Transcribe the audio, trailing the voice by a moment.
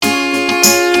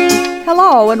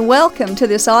Hello and welcome to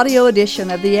this audio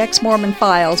edition of the Ex-Mormon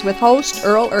Files with host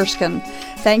Earl Erskine.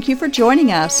 Thank you for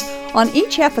joining us. On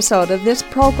each episode of this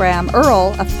program,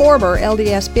 Earl, a former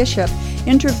LDS bishop,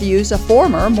 interviews a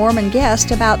former Mormon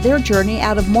guest about their journey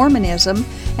out of Mormonism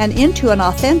and into an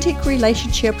authentic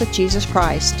relationship with Jesus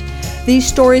Christ. These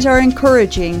stories are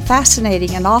encouraging,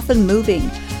 fascinating, and often moving.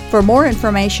 For more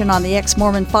information on the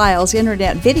Ex-Mormon Files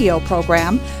internet video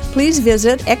program, please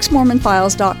visit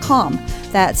exmormonfiles.com.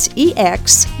 That's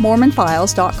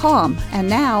exmormonfiles.com. And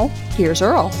now, here's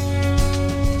Earl.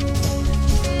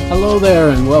 Hello there,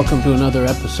 and welcome to another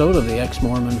episode of the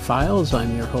Ex-Mormon Files.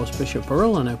 I'm your host, Bishop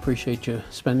Earl, and I appreciate you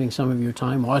spending some of your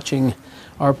time watching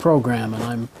our program. And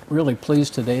I'm really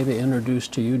pleased today to introduce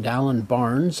to you Dallin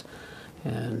Barnes,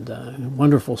 and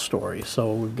wonderful story.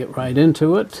 So we'll get right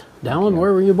into it. Dallin,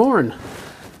 where were you born?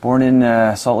 Born in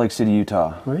Salt Lake City,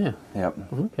 Utah. Oh, yeah. Yep.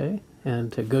 Okay.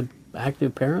 And to good,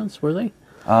 active parents, were they?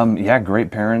 Yeah, great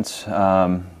parents.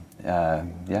 Active.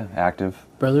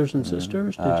 Brothers and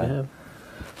sisters? Did you have?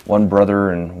 One brother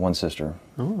and one sister.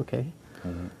 Oh, okay.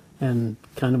 Mm-hmm. And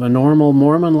kind of a normal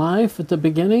Mormon life at the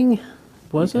beginning,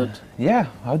 was it? Yeah,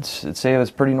 I'd say it was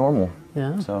pretty normal.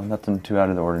 Yeah. So nothing too out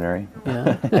of the ordinary.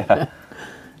 Yeah. Yeah.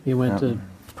 You went to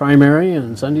primary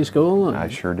and Sunday school and I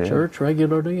sure did. Church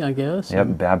regularly, I guess.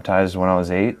 Yep, baptized when I was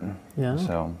 8. Yeah.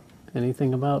 So.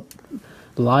 Anything about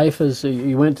life as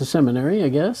you went to seminary, I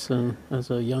guess, and as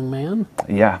a young man?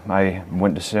 Yeah, I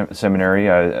went to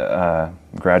seminary. I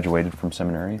graduated from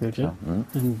seminary. Did you? So,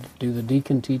 And do the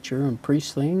deacon, teacher, and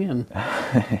priest thing? And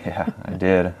yeah, I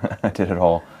did. I did it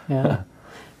all. Yeah.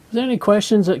 Is there any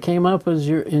questions that came up as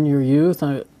in your youth?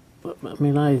 I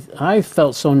mean, I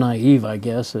felt so naive, I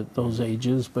guess, at those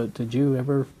ages. But did you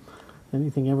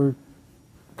anything ever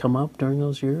come up during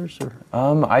those years? Or?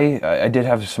 I did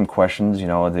have some questions,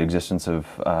 the existence of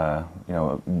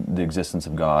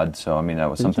God. So I mean, that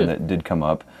was something that did come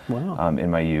up. Wow. In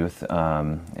my youth.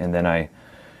 And then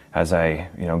as I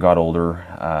got older,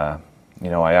 I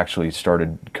actually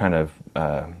started kind of.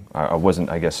 I wasn't,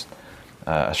 I guess,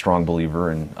 a strong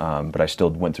believer, but I still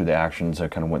went through the actions. I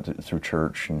kind of went through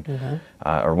church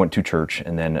or went to church,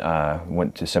 and then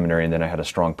went to seminary, and then I had a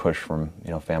strong push from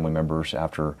family members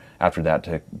after that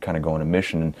to kind of go on a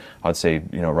mission. And I'd say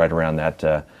right around that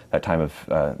time of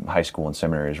high school and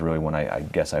seminary is really when I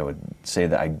guess I would say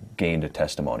that I gained a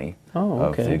testimony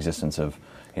of the existence of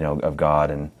of God.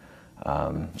 And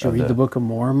did you read the Book of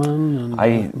Mormon?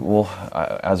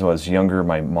 As I was younger,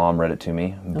 my mom read it to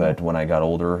me, but when I got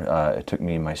older, it took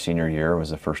me my senior year. It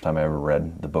was the first time I ever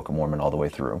read the Book of Mormon all the way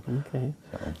through. Okay.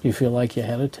 So. Do you feel like you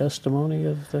had a testimony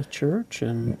of the church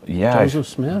and Joseph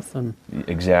Smith and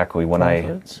exactly when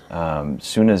prophets?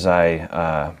 Soon as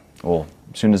I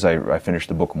finished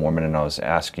the Book of Mormon and I was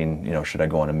asking, should I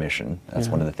go on a mission? That's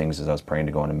one of the things as I was praying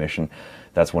to go on a mission.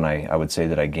 That's when I would say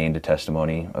that I gained a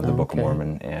testimony of the Book of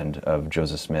Mormon and of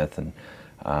Joseph Smith, and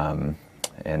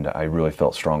I really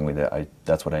felt strongly that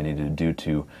that's what I needed to do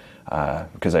to,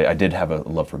 because I did have a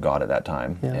love for God at that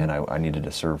time, and I needed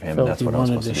to serve Him. And that's what I was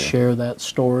supposed to do. You wanted to share that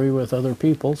story with other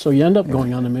people, so you end up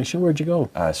going on a mission. Where'd you go?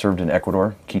 I served in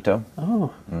Ecuador, Quito.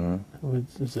 Oh,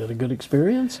 is that a good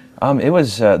experience? It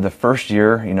was the first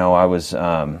year. I was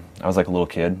like a little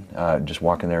kid, just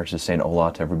walking there, just saying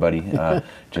hola to everybody,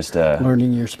 just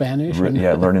learning your Spanish.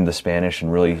 Learning the Spanish,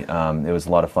 and really, it was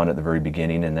a lot of fun at the very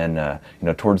beginning. And then,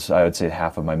 towards I would say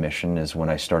half of my mission is when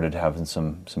I started having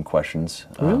some questions.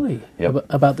 Really? Yep.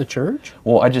 About the church?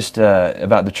 Well, I just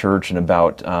about the church and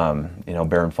about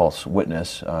bearing false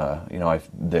witness.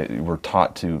 We're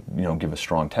taught to give a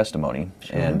strong testimony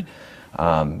and.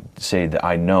 Say that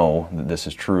I know that this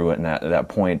is true, and at that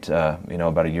point,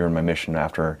 about a year in my mission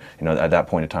after, at that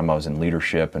point in time I was in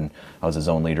leadership and I was a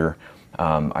zone leader,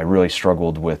 I really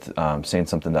struggled with saying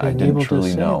something that I didn't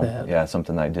truly know. Yeah,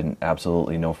 something that I didn't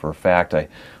absolutely know for a fact. I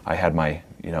had my,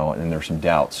 and there's some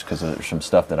doubts because there's some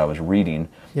stuff that I was reading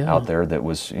out there that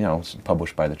was,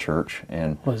 published by the church.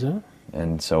 And was it?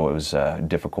 And so it was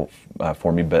difficult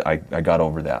for me, but I got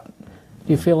over that.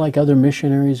 Do you feel like other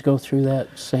missionaries go through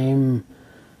that same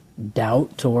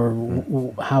doubt,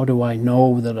 or how do I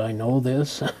know that I know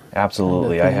this?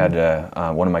 Absolutely. I had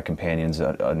one of my companions,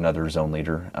 another zone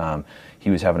leader, he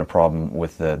was having a problem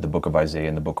with the Book of Isaiah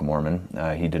and the Book of Mormon.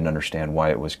 He didn't understand why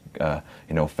it was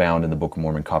found in the Book of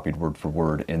Mormon, copied word for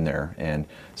word in there, and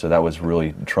so that was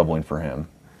really troubling for him.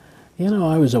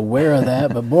 I was aware of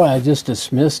that, but boy, I just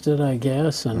dismissed it, I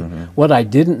guess. And what I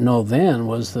didn't know then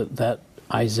was that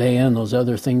Isaiah and those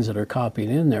other things that are copied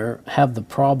in there have the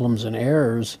problems and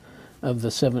errors of the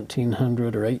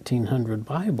 1700 or 1800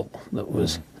 Bible that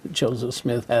was Joseph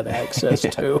Smith had access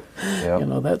to.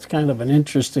 Yep. That's kind of an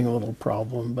interesting little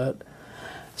problem. But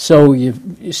So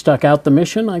you stuck out the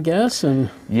mission, I guess,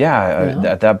 and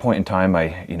at that point in time,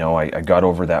 I got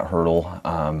over that hurdle,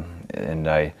 and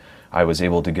I was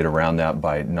able to get around that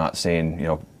by not saying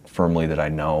firmly that I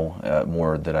know,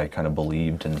 more that I kind of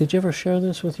believed. And did you ever share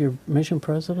this with your mission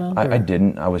president? I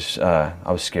didn't. I was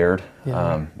scared.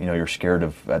 Yeah. You're scared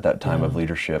of at that time of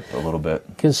leadership a little bit.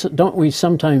 Because don't we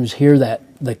sometimes hear that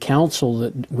the counsel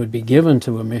that would be given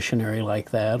to a missionary like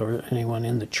that, or anyone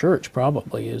in the church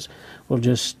probably, is, well,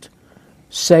 just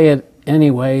say it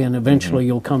anyway, and eventually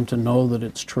you'll come to know that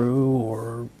it's true,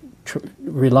 or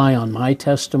rely on my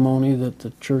testimony that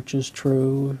the church is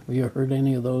true. Have you heard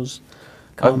any of those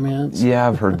comments?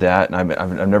 I've heard that, and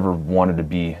I've never wanted to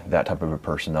be that type of a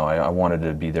person, though. I wanted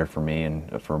to be there for me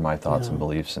and for my thoughts and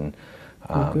beliefs. And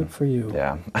well, good for you.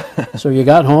 Yeah. So you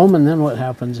got home, and then what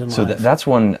happens in life? So that's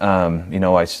when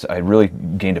I really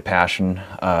gained a passion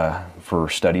for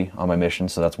study on my mission.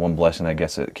 So that's one blessing, I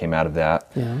guess, that came out of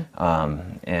that. Yeah.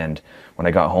 And when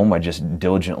I got home, I just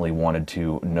diligently wanted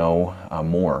to know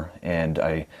more, and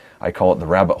I call it the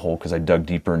rabbit hole, because I dug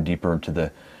deeper and deeper into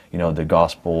the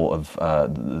gospel of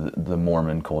the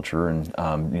Mormon culture,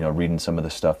 and reading some of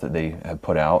the stuff that they have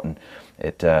put out, and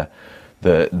it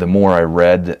the more I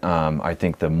read, I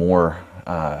think the more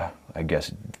I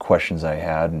guess questions I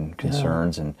had and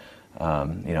concerns, and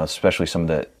especially some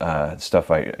of the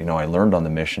stuff I learned on the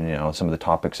mission. Some of the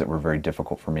topics that were very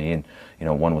difficult for me,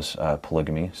 and one was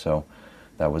polygamy. So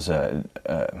that was a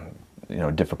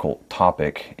difficult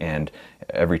topic, and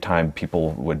every time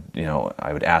people would,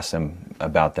 I would ask them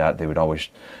about that, they would always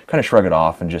kind of shrug it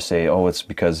off and just say, "Oh, it's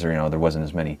because there wasn't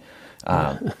as many,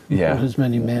 as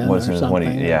many men, wasn't or as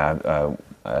something." many,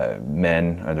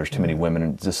 men, or there's too many women,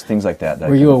 and just things like that.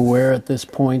 Were you aware at this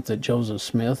point that Joseph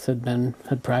Smith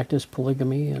had practiced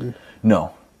polygamy? And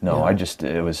no, I just,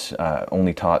 it was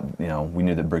only taught. We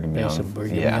knew that Brigham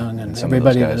Young, and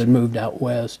everybody that had moved out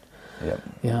west. Yep.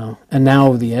 Yeah, and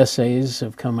now the essays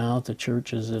have come out. The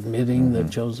church is admitting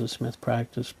that Joseph Smith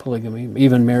practiced polygamy,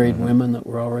 even married women that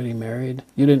were already married.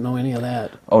 You didn't know any of that?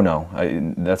 Oh no,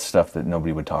 that's stuff that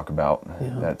nobody would talk about.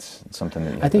 Yeah. That's something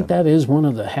that I think that is one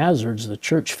of the hazards the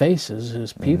church faces,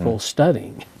 is people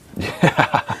studying.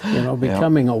 Yeah.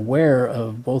 Becoming aware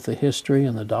of both the history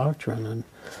and the doctrine. And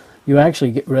you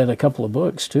actually read a couple of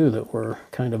books, too, that were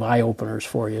kind of eye-openers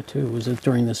for you, too. Was it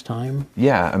during this time?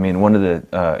 Yeah, I mean, one of the,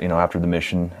 after the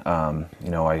mission,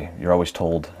 you're always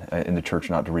told in the church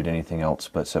not to read anything else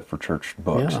but except for church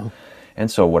books. Yeah.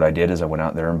 And so what I did is I went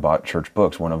out there and bought church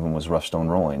books. One of them was Rough Stone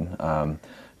Rolling.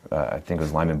 I think it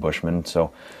was Lyman Bushman.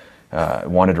 So I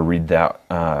wanted to read that,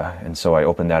 and so I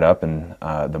opened that up, and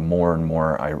the more and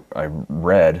more I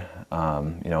read,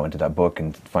 into that book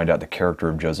and find out the character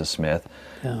of Joseph Smith,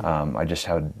 I just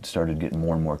started getting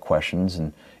more and more questions,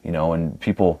 and and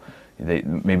people,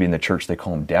 maybe in the church they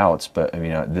call them doubts, but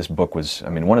this book was,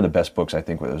 one of the best books I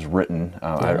think that was written.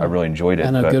 I really enjoyed it,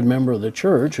 and a good member of the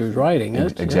church who's writing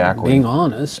it, exactly, being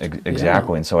honest,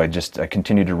 exactly. And so I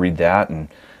continued to read that, and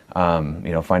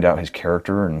find out his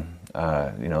character, and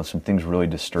some things really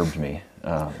disturbed me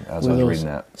as I was reading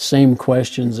that. Same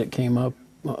questions that came up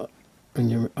on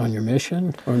your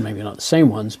mission, or maybe not the same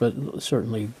ones, but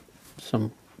certainly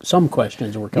some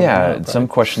questions were coming up. Yeah, right? Some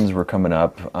questions were coming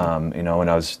up, and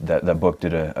I was that book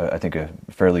did I think a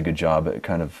fairly good job at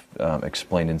kind of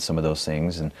explaining some of those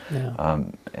things, and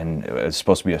it's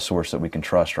supposed to be a source that we can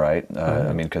trust, right?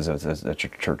 Because it's a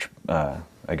church.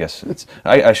 I guess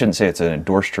I shouldn't say it's an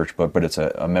endorsed church book, but it's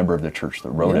a member of the church that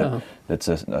wrote it. That's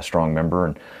a strong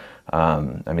member,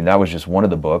 and that was just one of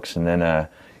the books. And then at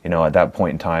that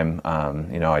point in time,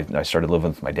 I started living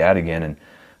with my dad again, and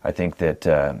I think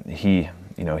that he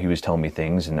was telling me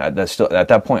things, and at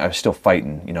that point I was still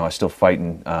fighting. I was still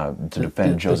fighting to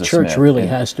defend Joseph Smith. The church really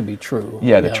has to be true.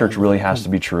 Yeah, the church really has to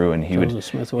be true, and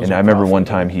I remember one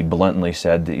time he bluntly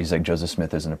said that he's like, Joseph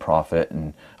Smith isn't a prophet,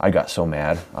 and I got so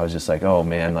mad. I was just like, oh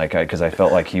man, because I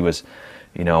felt like he was,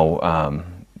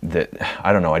 that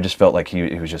I don't know. I just felt like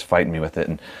he was just fighting me with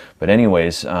it, but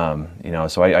anyways, so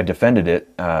I defended it,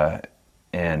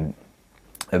 and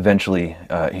eventually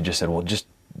he just said, well, just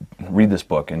read this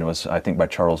book, and it was, I think, by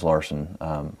Charles Larson,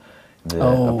 by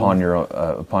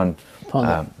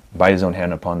his own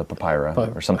hand upon the papyri,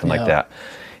 or something like that.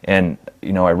 And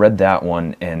I read that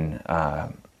one, and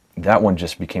that one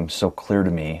just became so clear to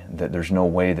me that there's no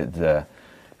way that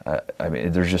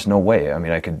there's just no way.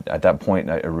 I could, at that point,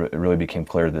 it really became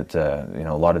clear that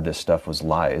a lot of this stuff was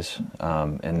lies,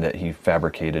 and that he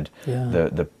fabricated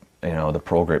the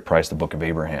Pearl of Great Price, the Book of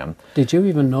Abraham. Did you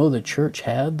even know the church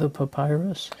had the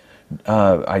papyrus?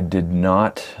 I did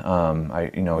not. You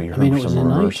heard it was some in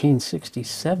rumors.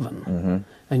 1967,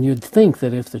 And you'd think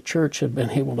that if the church had been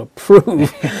able to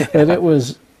prove that it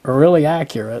was really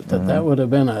accurate, that would have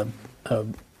been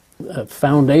a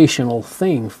foundational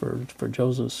thing for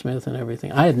Joseph Smith and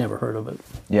everything. I had never heard of it.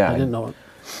 Yeah, I didn't know it.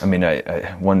 I mean,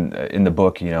 one in the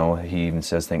book, he even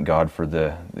says, "Thank God for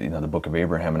the Book of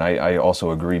Abraham," and I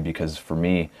also agree, because for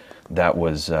me, that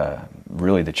was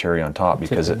really the cherry on top,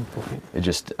 because it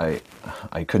just I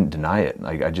couldn't deny it.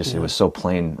 It was so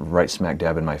plain, right smack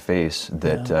dab in my face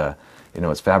that.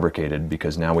 It's fabricated,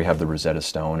 because now we have the Rosetta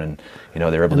Stone, and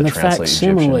they're able to translate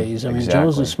facsimiles. Egyptian. I mean,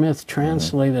 Joseph Smith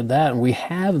translated that, and we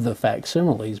have the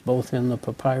facsimiles both in the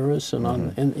papyrus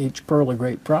and in each pearl of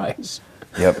great price.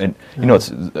 Yep, and it's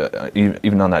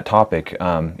even on that topic.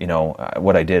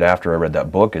 What I did after I read that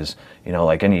book is,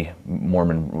 like any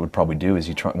Mormon would probably do, is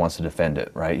he wants to defend it,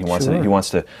 right? He wants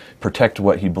to protect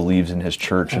what he believes in his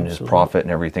church and his prophet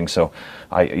and everything. So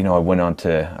I went on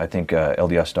to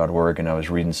LDS.org, and I was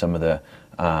reading some of the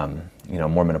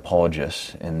Mormon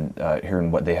apologists and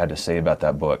hearing what they had to say about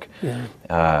that book,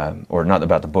 or not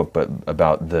about the book, but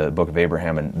about the Book of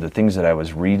Abraham. And the things that I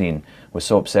was reading was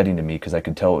so upsetting to me, because I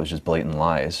could tell it was just blatant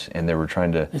lies, and they were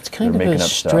trying to. It's kind of a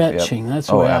stretching. That's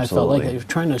the way I felt like they were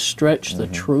trying to stretch the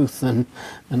truth and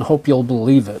hope you'll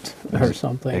believe it or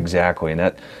something. Exactly, and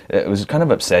it was kind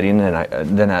of upsetting.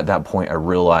 And then at that point I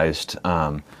realized,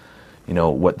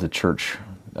 what the church.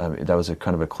 That was a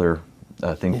kind of a clear.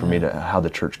 Thing for me, to how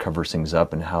the church covers things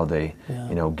up, and how they,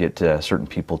 get certain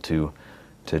people to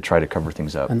try to cover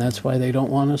things up. And that's why they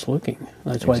don't want us looking.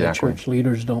 That's why the church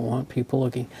leaders don't want people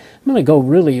looking. I'm going to go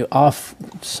really off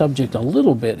subject a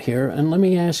little bit here, and let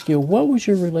me ask you, what was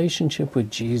your relationship with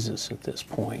Jesus at this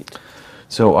point?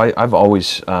 So I've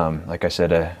always, like I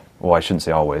said, well, I shouldn't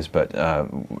say always, but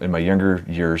in my younger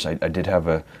years, I did have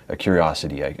a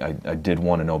curiosity. I did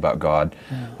want to know about God,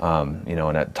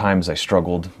 and at times I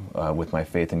struggled with my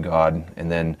faith in God.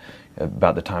 And then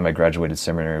about the time I graduated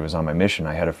seminary, was on my mission,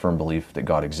 I had a firm belief that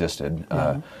God existed.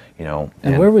 And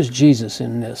where was Jesus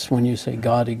in this? When you say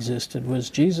God existed,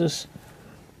 was Jesus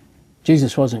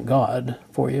wasn't God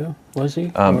for you, was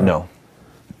he? No.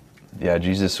 Yeah,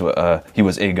 Jesus. He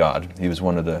was a God. He was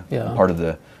one of the part of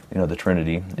the. The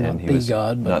Trinity, and he was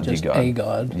God, but not just the God. A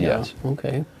God. Yes. Yeah.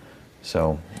 Okay.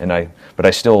 So, but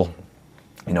I still,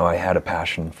 I had a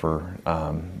passion for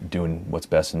doing what's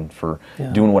best, and for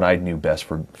doing what I knew best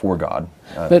for God.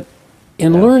 But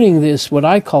in learning this, what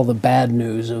I call the bad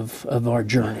news of our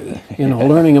journey,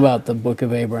 learning about the Book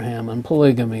of Abraham and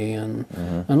polygamy and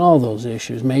all those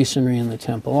issues, Masonry in the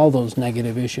temple, all those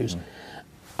negative issues.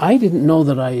 I didn't know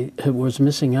that I was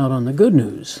missing out on the good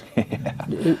news.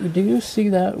 Do you see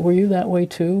that? Were you that way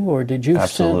too, or did you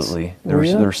Absolutely.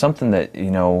 There's something that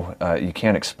you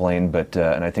can't explain, but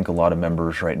and I think a lot of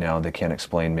members right now, they can't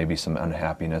explain maybe some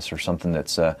unhappiness or something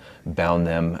that's bound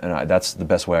them, and that's the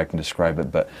best way I can describe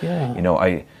it. But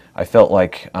I felt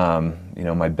like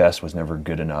my best was never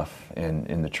good enough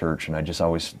in the church, and it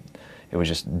was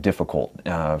just difficult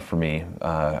for me.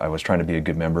 I was trying to be a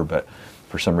good member, but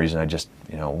for some reason, I just,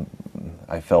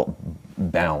 I felt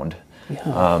bound.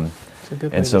 Yeah, it's a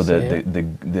good way and so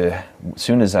to as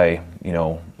soon as I,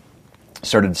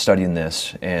 started studying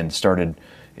this and started,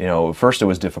 at first it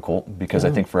was difficult, because I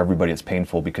think for everybody it's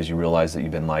painful, because you realize that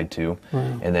you've been lied to. Right.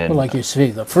 And then, well, like you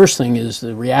say, the first thing is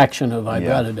the reaction of, I've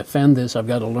got to defend this, I've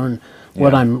got to learn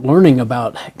what I'm learning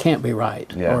about can't be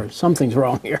right, or something's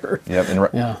wrong here. Yep. And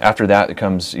after that, it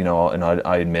comes, and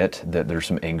I admit that there's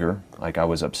some anger. Like, I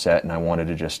was upset, and I wanted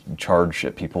to just charge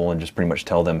at people and just pretty much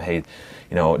tell them, hey,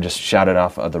 just shout it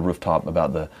off the rooftop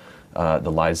about the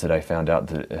lies that I found out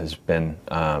that has been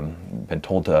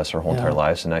told to us our whole entire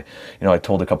lives. And I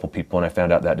told a couple people, and I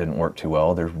found out that didn't work too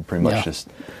well. They're pretty much just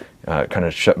kind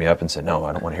of shut me up and said, no,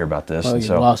 I don't want to hear about this. Well, and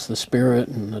you lost the spirit,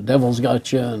 and the devil's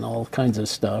got you, and all kinds of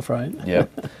stuff, right?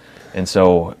 Yep. And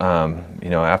so,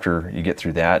 after you get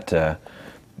through that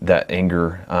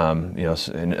anger,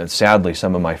 and sadly,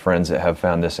 some of my friends that have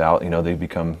found this out, they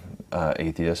become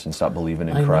atheists and stop believing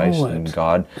in Christ and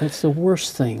God. It's the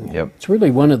worst thing. Yep. It's really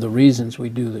one of the reasons we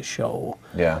do the show.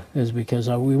 Yeah. Is because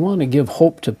we want to give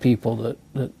hope to people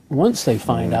that once they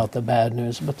find out the bad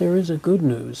news, but there is a good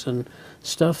news and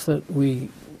stuff that we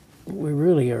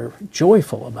really are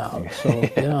joyful about.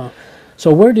 So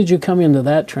So where did you come into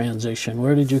that transition?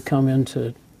 Where did you come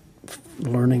into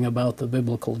learning about the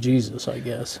biblical Jesus, I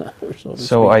guess?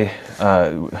 So I,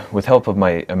 with help of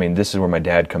this is where my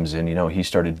dad comes in. He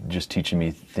started just teaching me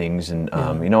things, and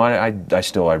I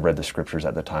read the scriptures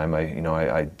at the time.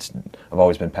 I've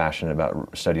always been passionate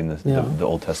about studying the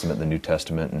Old Testament, the New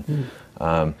Testament,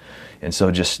 and so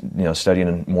just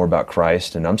studying more about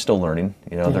Christ. And I'm still learning.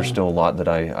 There's still a lot that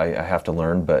I have to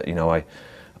learn, but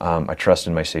I trust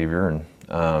in my Savior, and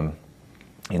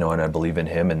and I believe in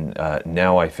Him. And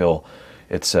now I feel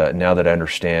it's now that I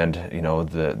understand,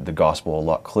 the gospel a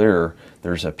lot clearer.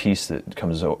 There's a peace that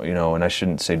comes, and I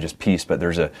shouldn't say just peace, but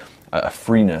there's a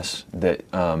freeness that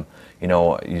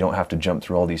you don't have to jump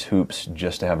through all these hoops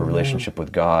just to have a relationship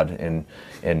with God, and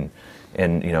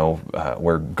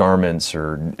wear garments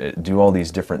or do all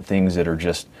these different things that are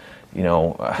just,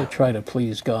 to try to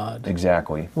please God.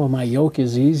 Exactly. Well, my yoke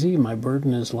is easy, my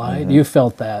burden is light. You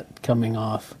felt that coming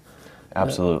off.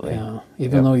 Absolutely.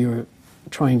 Even though you were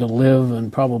trying to live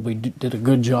and probably did a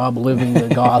good job living the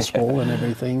gospel and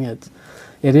everything,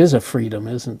 it is a freedom,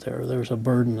 isn't there? There's a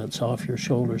burden that's off your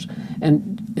shoulders.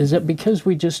 And is it because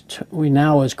we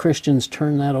now as Christians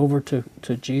turn that over to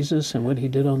Jesus and what He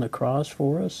did on the cross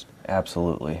for us?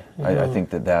 Absolutely. I think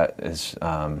that has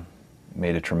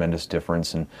made a tremendous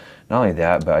difference. And not only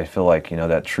that, but I feel like,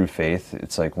 that true faith,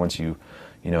 it's like once you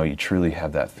truly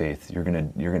have that faith, you're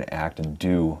gonna act and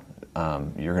do,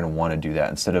 you're gonna want to do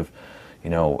that instead of,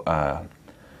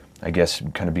 I guess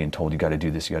kind of being told you got to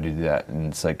do this, you got to do that, and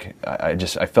it's like I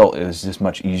felt it was just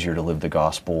much easier to live the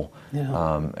gospel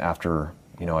after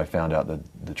I found out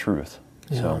the truth.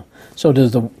 Yeah. So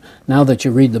does now that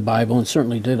you read the Bible, and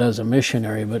certainly did as a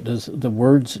missionary, but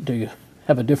do you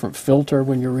have a different filter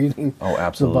when you're reading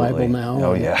the Bible now?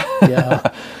 Oh yeah.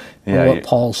 Yeah. What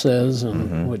Paul says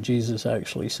and what Jesus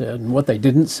actually said and what they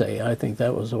didn't say. I think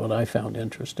that was what I found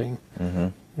interesting.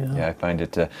 Yeah, I find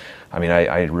it.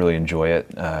 I really enjoy it,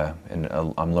 and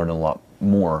I'm learning a lot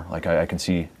more. Like I can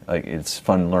see, like it's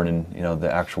fun learning,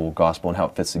 the actual gospel and how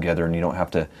it fits together, and you don't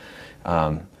have to,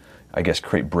 I guess,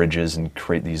 create bridges and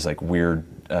create these like weird,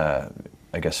 what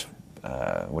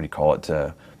do you call it,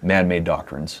 man-made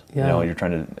doctrines. Yeah. You're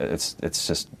trying to. It's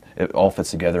just. It all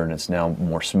fits together, and it's now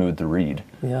more smooth to read.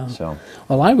 Yeah. So.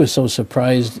 Well, I was so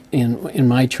surprised in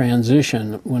my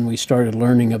transition when we started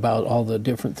learning about all the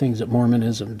different things that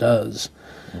Mormonism does,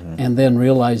 and then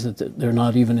realized that they're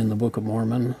not even in the Book of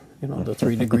Mormon. The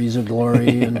 3 degrees of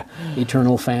glory and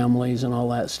eternal families and all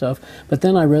that stuff. But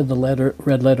then I read the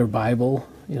Red Letter Bible,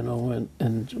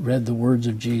 and read the words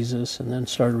of Jesus, and then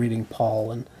started reading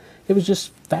Paul, and it was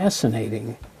just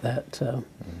fascinating that.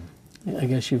 I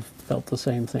guess you've felt the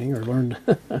same thing or learned.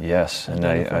 Yes, and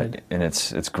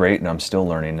it's great, and I'm still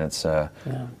learning. It's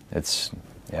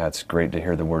great to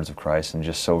hear the words of Christ, and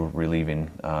just so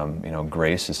relieving.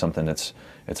 Grace is something it's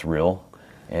real,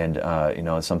 and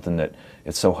it's something that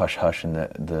it's so hush hush in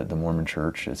the Mormon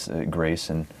Church. It's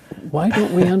grace. And why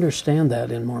don't we understand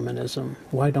that in Mormonism?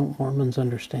 Why don't Mormons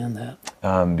understand that?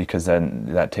 Because then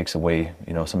that takes away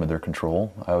some of their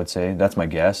control. I would say that's my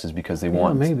guess, is because they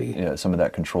want maybe some of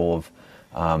that control of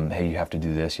hey, you have to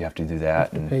do this, you have to do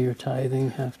that, you have to pay your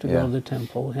tithing, have to go to the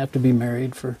temple, have to be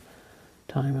married for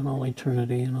time and all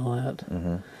eternity and all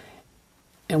that.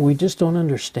 And we just don't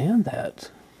understand that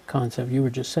concept. You were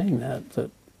just saying that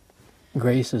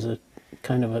grace is a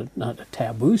kind of not a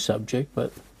taboo subject,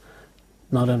 but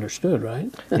not understood, right?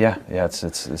 yeah,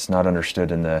 it's not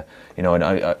understood in the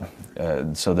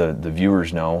and so the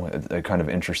viewers know a kind of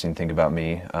interesting thing about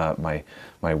me.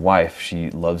 My wife, she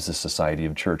loves the society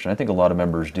of church, and I think a lot of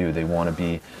members do. They want to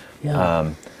be,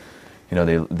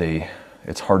 they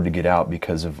it's hard to get out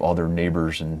because of all their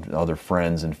neighbors and all their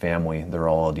friends and family. They're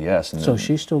all LDS. And so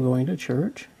she's still going to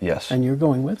church? Yes. And you're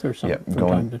going with her from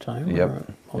time to time?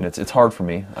 Yep. And it's hard for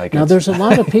me. Now there's a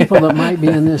lot of people that might be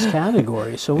in this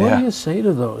category. So what do you say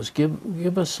to those?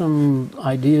 Give us some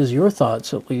ideas, your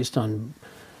thoughts at least, on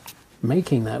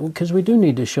making that, because we do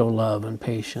need to show love and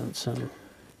patience. And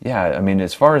yeah,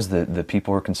 as far as the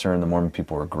people are concerned, the Mormon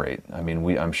people are great.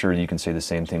 I'm sure you can say the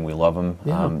same thing. We love them.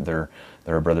 Yeah.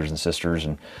 They're our brothers and sisters,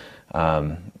 and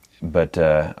but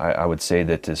I would say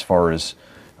that as far as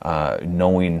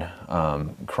knowing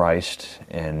Christ,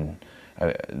 and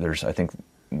I think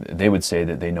they would say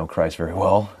that they know Christ very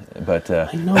well. But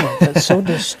I know that's so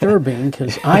disturbing,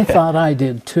 because I thought I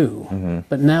did too.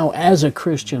 But now, as a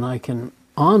Christian, I can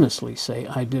honestly say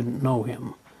I didn't know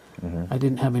him. I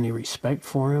didn't have any respect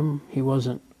for him. He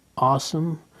wasn't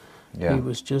awesome. Yeah. He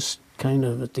was just kind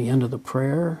of at the end of the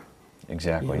prayer.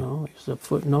 Exactly. He was a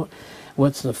footnote.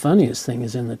 What's the funniest thing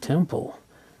is in the temple,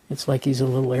 it's like he's a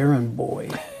little errand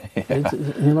boy.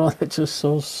 It's just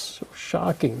so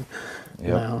shocking.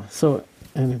 Yep. Wow. So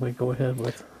anyway, go ahead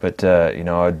with. But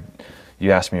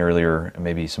you asked me earlier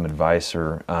maybe some advice,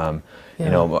 or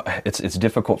it's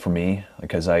difficult for me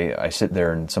because I sit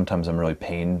there and sometimes I'm really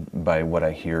pained by what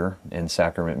I hear in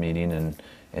sacrament meeting,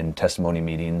 in testimony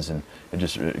meetings, and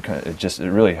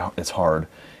it's hard.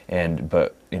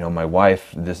 But my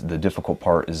wife, the difficult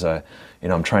part is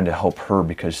I'm trying to help her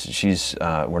because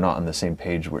we're not on the same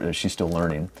page. She's still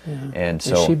learning, and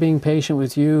so is she being patient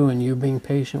with you, and you being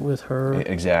patient with her?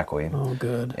 Exactly. Oh,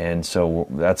 good. And so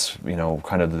that's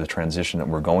kind of the transition that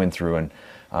we're going through, and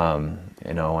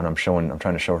and I'm trying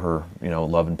to show her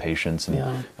love and patience,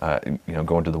 and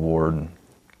going to the ward,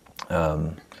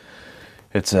 and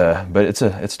it's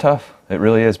tough. It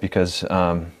really is, because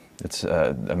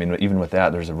even with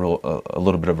that, there's a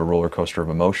little bit of a roller coaster of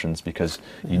emotions, because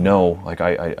I know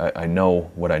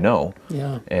what I know,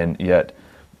 and yet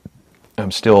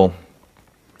I'm still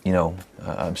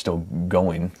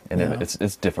going, and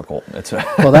it's difficult.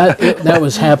 Well, that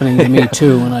was happening to me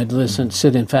too when I'd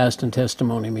sit in fast and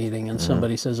testimony meeting, and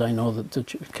somebody says, "I know that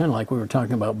kind of like we were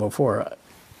talking about before.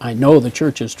 I know the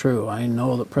church is true. I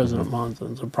know that President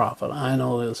Monson's a prophet. I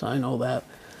know this. I know that."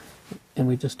 And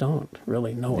we just don't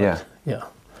really know it. Yeah.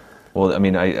 Well,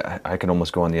 I can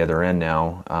almost go on the other end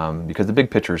now, because the big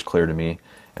picture is clear to me,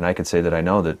 and I can say that I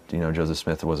know that Joseph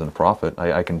Smith wasn't a prophet.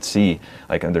 I can see,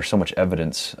 there's so much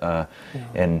evidence,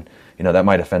 and that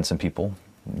might offend some people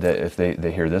that if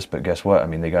they hear this, but guess what?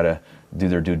 They got to do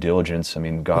their due diligence.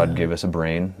 God gave us a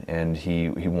brain, and He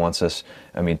wants us,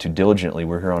 to diligently.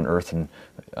 We're here on earth, and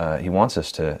He wants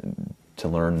us to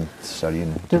learn, study,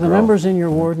 and do the members in your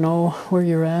ward know where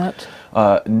you're at?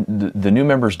 The new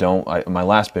members don't. My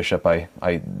last bishop, I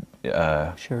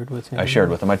shared with him. I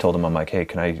shared with him. I told him, I'm like, hey,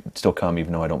 can I still come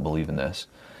even though I don't believe in this?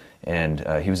 And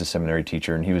he was a seminary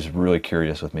teacher, and he was really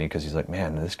curious with me, because he's like,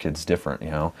 man, this kid's different,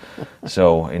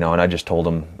 So, and I just told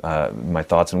him my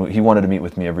thoughts, and he wanted to meet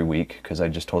with me every week, because I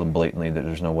just told him blatantly that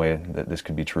there's no way that this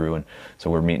could be true. And so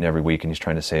we're meeting every week, and he's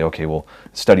trying to say, okay, well,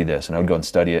 study this. And I would go and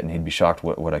study it, and he'd be shocked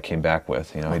what I came back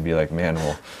with. He'd be like, man,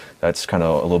 well, that's kind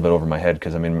of a little bit over my head,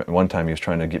 because one time he was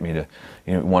trying to get me to,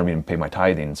 wanted me to pay my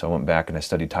tithing. So I went back and I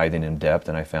studied tithing in depth,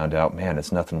 and I found out, man,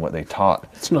 it's nothing what they taught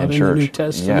it's not in in church. The New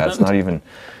Testament. Yeah, it's not even.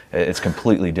 It's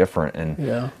completely different,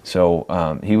 and so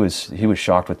he was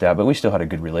shocked with that. But we still had a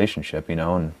good relationship, and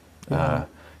and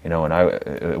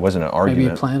it wasn't an argument. Maybe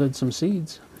you planted some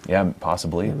seeds. Yeah,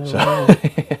 possibly.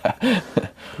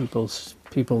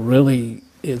 People really,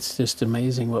 it's just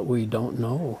amazing what we don't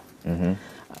know. Mm-hmm.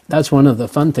 That's one of the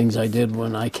fun things I did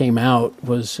when I came out,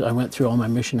 was I went through all my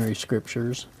missionary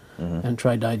scriptures and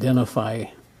tried to identify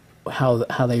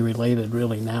how they related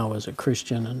really now as a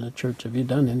Christian in the church. Have you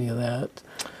done any of that?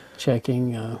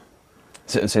 Checking.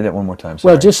 Say that one more time.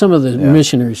 Sorry. Well, just some of the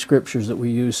missionary scriptures that we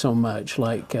use so much,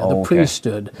 like the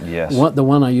priesthood. Yes. The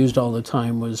one I used all the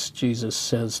time was Jesus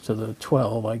says to the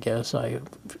 12, I guess, I have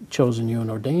chosen you and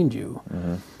ordained you.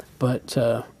 Mm-hmm. But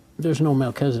there's no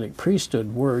Melchizedek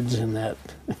priesthood words in that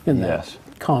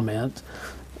comment.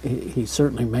 He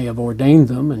certainly may have ordained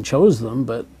them and chose them,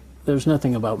 but there's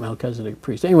nothing about Melchizedek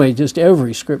priest. Anyway, just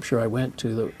every scripture I went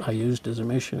to that I used as a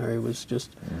missionary was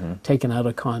just taken out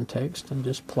of context and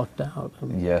just plucked out.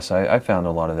 Yes, I found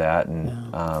a lot of that,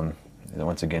 and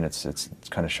once again, it's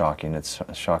kind of shocking. It's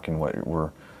shocking what we're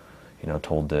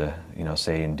told to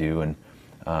say and do, and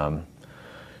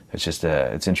it's just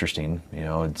it's interesting.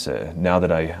 It's now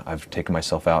that I've taken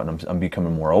myself out, and I'm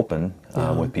becoming more open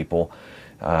with people.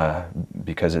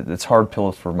 Because it's a hard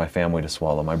pill for my family to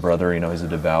swallow. My brother, he's a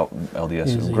devout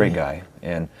LDS, great guy.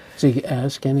 And does he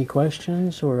ask any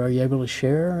questions, or are you able to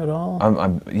share at all?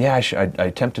 I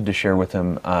attempted to share with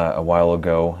him a while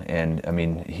ago, and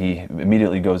he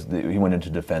immediately he went into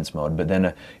defense mode.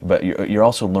 But you're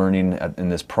also learning in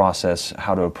this process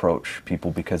how to approach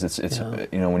people, because it's when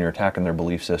you're attacking their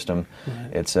belief system,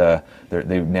 it's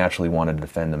they naturally want to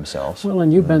defend themselves. Well,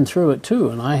 and you've been through it too,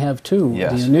 and I have too.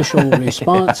 Yes. The initial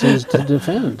response is to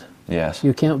defend. Yes.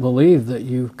 You can't believe that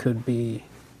you could be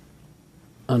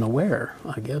unaware,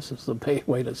 I guess is the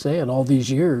way to say it. All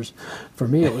these years, for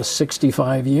me, it was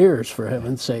 65 years, for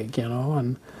heaven's sake,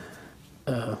 and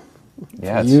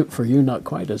for you, not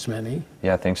quite as many.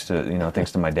 Yeah, thanks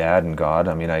to my dad and God.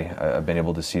 I've been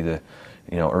able to see the,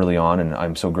 early on, and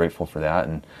I'm so grateful for that.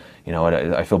 And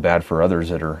I feel bad for others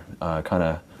that are kind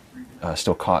of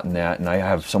still caught in that. And I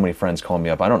have so many friends calling me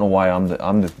up. I don't know why I'm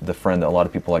the friend that a lot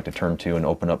of people like to turn to and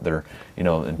open up their,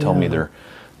 and tell me their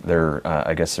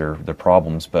I guess their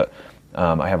problems, but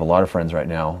I have a lot of friends right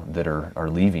now that are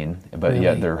leaving, but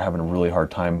yet they're having a really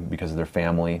hard time because of their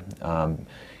family,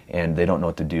 and they don't know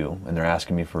what to do, and they're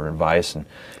asking me for advice, and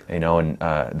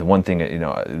the one thing that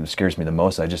it scares me the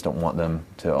most, I just don't want them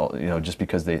to just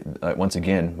because they once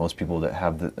again, most people that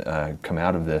have come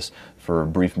out of this for a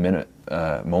brief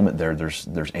moment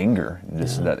there's anger,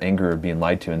 that anger of being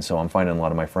lied to, and so I'm finding a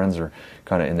lot of my friends are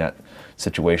kind of in that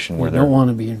situation where they don't want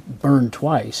to be burned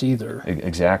twice either.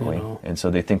 Exactly, and so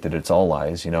they think that it's all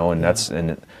lies, and that's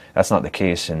not the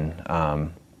case, and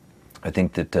I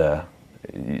think that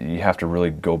you have to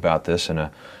really go about this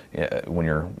when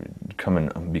you're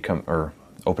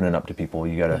opening up to people.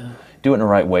 You got to do it in the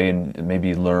right way, and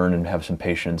maybe learn and have some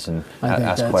patience and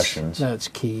ask questions. That's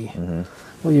key.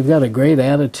 Well, you've got a great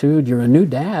attitude. You're a new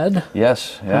dad.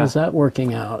 Yes. Yeah. How's that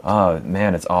working out? Oh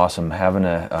man, it's awesome having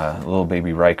a little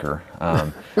baby Riker.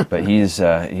 But he's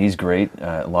great.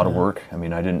 A lot of work. I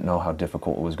mean, I didn't know how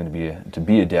difficult it was going to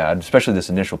be a dad, especially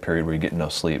this initial period where you get no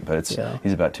sleep. But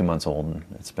he's about 2 months old, and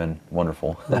it's been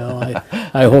wonderful. Well,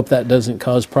 I hope that doesn't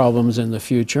cause problems in the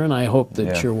future, and I hope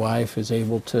that your wife is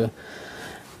able to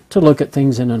look at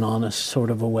things in an honest sort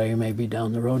of a way, maybe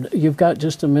down the road. You've got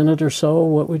just a minute or so.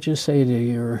 What would you say to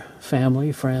your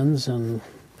family, friends, and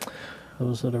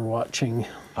those that are watching?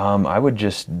 I would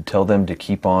just tell them to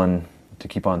keep on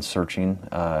searching.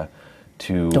 Don't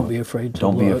be afraid to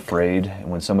Don't look. be afraid. And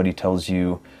when somebody tells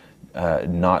you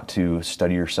not to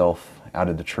study yourself out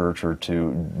of the church, or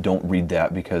don't read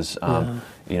that because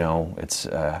it's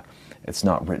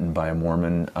not written by a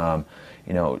Mormon.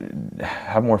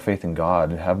 Have more faith in God,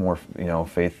 and have more,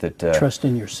 faith that trust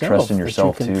in yourself. Trust in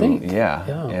yourself that you too. can think.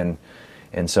 Yeah.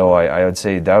 And so I would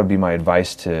say that would be my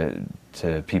advice to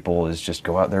people, is just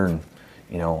go out there and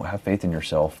have faith in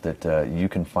yourself, that you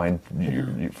can find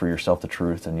for yourself the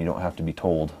truth, and you don't have to be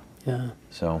told. Yeah.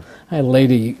 So I had a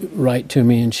lady write to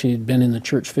me, and she'd been in the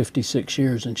church 56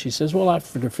 years, and she says, well,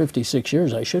 after 56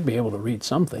 years, I should be able to read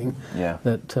something. Yeah.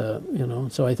 That,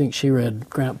 so I think she read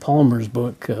Grant Palmer's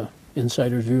book,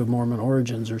 Insider's View of Mormon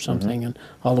Origins or something, and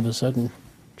all of a sudden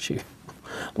she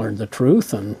learned the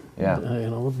truth, and,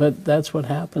 but that's what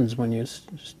happens when you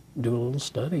do a little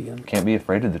study. And can't be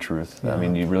afraid of the truth. I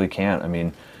mean, you really can't. I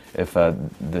mean, if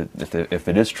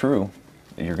it is true,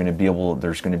 you're going to be able.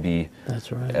 There's going to be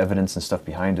evidence and stuff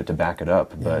behind it to back it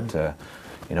up. Yeah.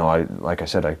 But like I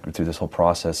said, through this whole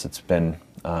process, it's been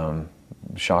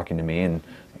shocking to me and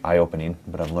eye-opening.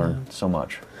 But I've learned so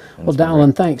much. Well,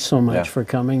 Dallin, thanks so much for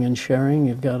coming and sharing.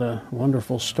 You've got a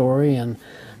wonderful story, and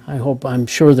I'm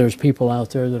sure there's people out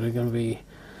there that are going to be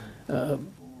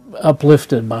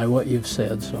uplifted by what you've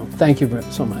said. So thank you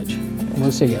so much.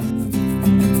 We'll see you.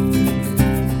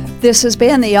 This has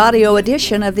been the audio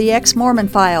edition of the Ex-Mormon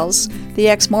Files. The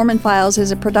Ex-Mormon Files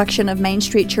is a production of Main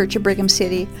Street Church of Brigham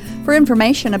City. For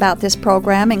information about this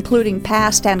program, including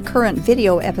past and current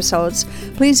video episodes,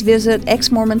 please visit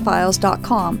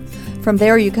exmormonfiles.com. From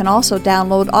there, you can also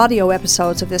download audio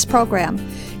episodes of this program.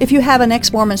 If you have an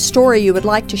Ex-Mormon story you would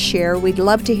like to share, we'd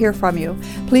love to hear from you.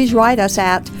 Please write us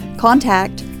at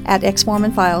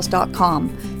contact@exmormonfiles.com.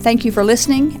 Thank you for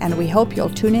listening, and we hope you'll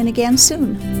tune in again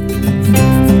soon.